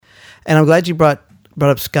And I'm glad you brought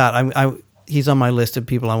up Scott. He's on my list of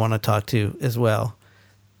people I want to talk to as well.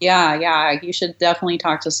 Yeah. You should definitely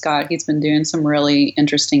talk to Scott. He's been doing some really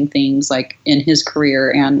interesting things, like in his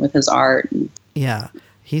career and with his art. Yeah,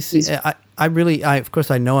 of course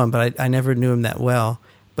I know him, but I never knew him that well.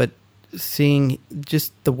 But seeing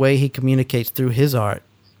just the way he communicates through his art,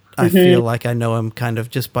 I feel like I know him kind of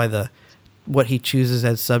just by what he chooses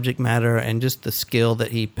as subject matter and just the skill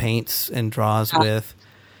that he paints and draws with,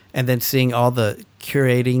 and then seeing all the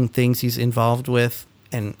curating things he's involved with,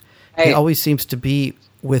 and he always seems to be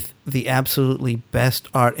with the absolutely best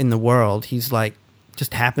art in the world. He's like,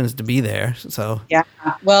 just happens to be there. So yeah,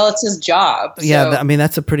 well, it's his job. Yeah, I mean,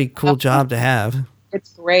 that's a pretty cool job to have.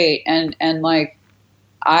 It's great. And like,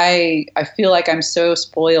 I feel like I'm so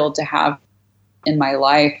spoiled to have in my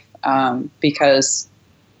life, because,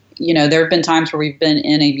 you know, there have been times where we've been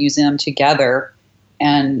in a museum together,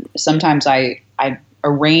 and sometimes I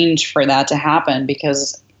arrange for that to happen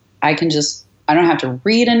because I don't have to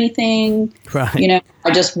read anything. Right. You know,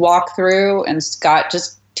 I just walk through and Scott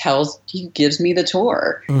just he gives me the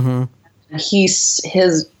tour. Mm-hmm. His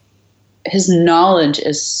knowledge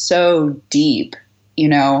is so deep, you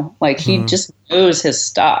know, like he just knows his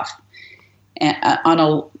stuff, and on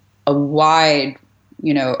a wide,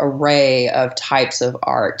 you know, array of types of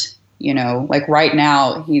art. You know, like right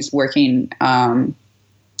now he's working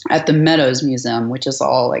at the Meadows Museum, which is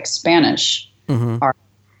all like Spanish art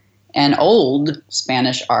and old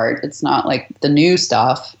Spanish art. It's not like the new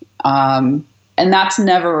stuff. And that's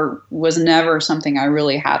was never something I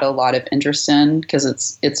really had a lot of interest in, because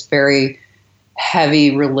it's very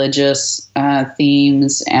heavy religious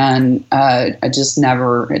themes, and it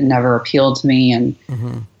never appealed to me. And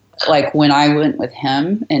like when I went with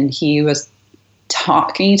him and he was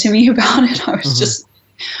talking to me about it, I was just,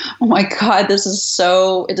 oh my God, it is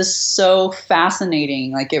so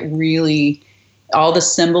fascinating. Like it really, all the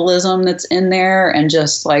symbolism that's in there, and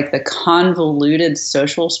just like the convoluted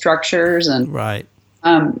social structures, and right.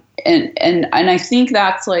 And I think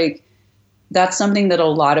that's something that a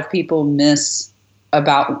lot of people miss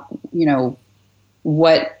about, you know,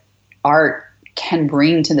 what art can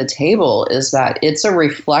bring to the table, is that it's a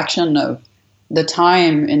reflection of the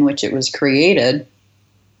time in which it was created.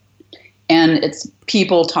 And it's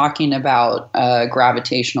people talking about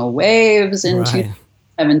gravitational waves in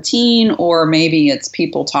 2017, or maybe it's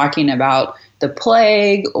people talking about the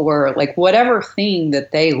plague, or like whatever thing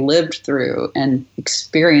that they lived through and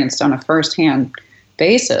experienced on a firsthand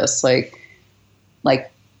basis. Like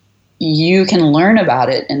you can learn about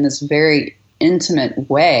it in this very intimate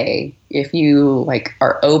way if you like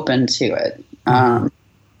are open to it.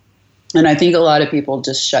 And I think a lot of people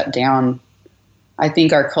just shut down. I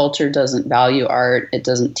think our culture doesn't value art. It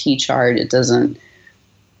doesn't teach art. It doesn't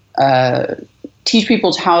teach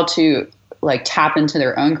people how to like tap into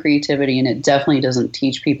their own creativity. And it definitely doesn't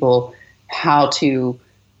teach people how to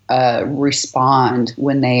respond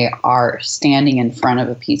when they are standing in front of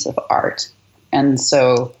a piece of art. And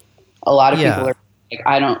so a lot of people are like,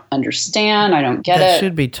 I don't understand. I don't get it. That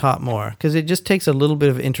should be taught more, because it just takes a little bit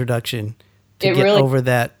of introduction to get over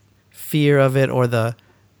that fear of it, or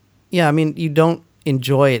I mean, you don't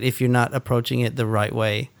enjoy it if you're not approaching it the right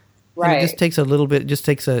way. Right. And it just takes a little bit. It just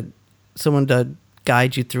takes someone to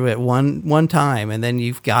guide you through it one time, and then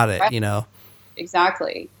you've got it. Right. You know.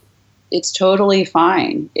 Exactly. It's totally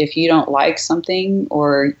fine if you don't like something,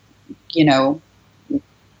 or you know,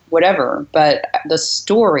 whatever. But the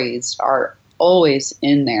stories are always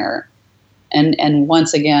in there, and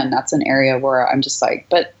once again, that's an area where I'm just like,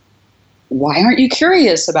 but why aren't you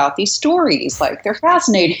curious about these stories? Like, they're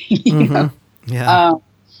fascinating. You know? Yeah.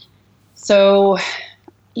 So,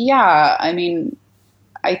 yeah, I mean,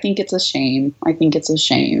 I think it's a shame. I think it's a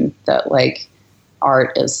shame that like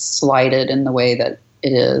art is slighted in the way that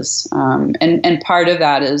it is. And part of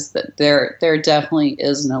that is that there definitely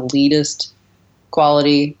is an elitist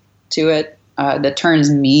quality to it that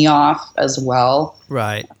turns me off as well.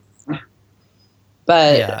 Right.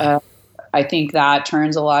 But I think that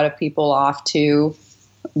turns a lot of people off too.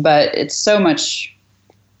 But it's so much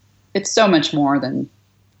more than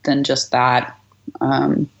just that.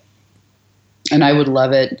 And I would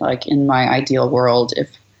love it, like in my ideal world, if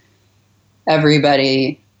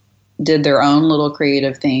everybody did their own little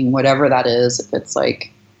creative thing, whatever that is, if it's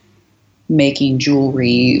like making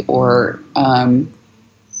jewelry or,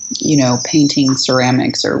 you know, painting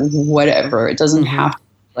ceramics or whatever. It doesn't have to be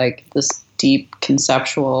like this deep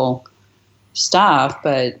conceptual stuff,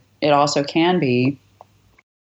 but it also can be.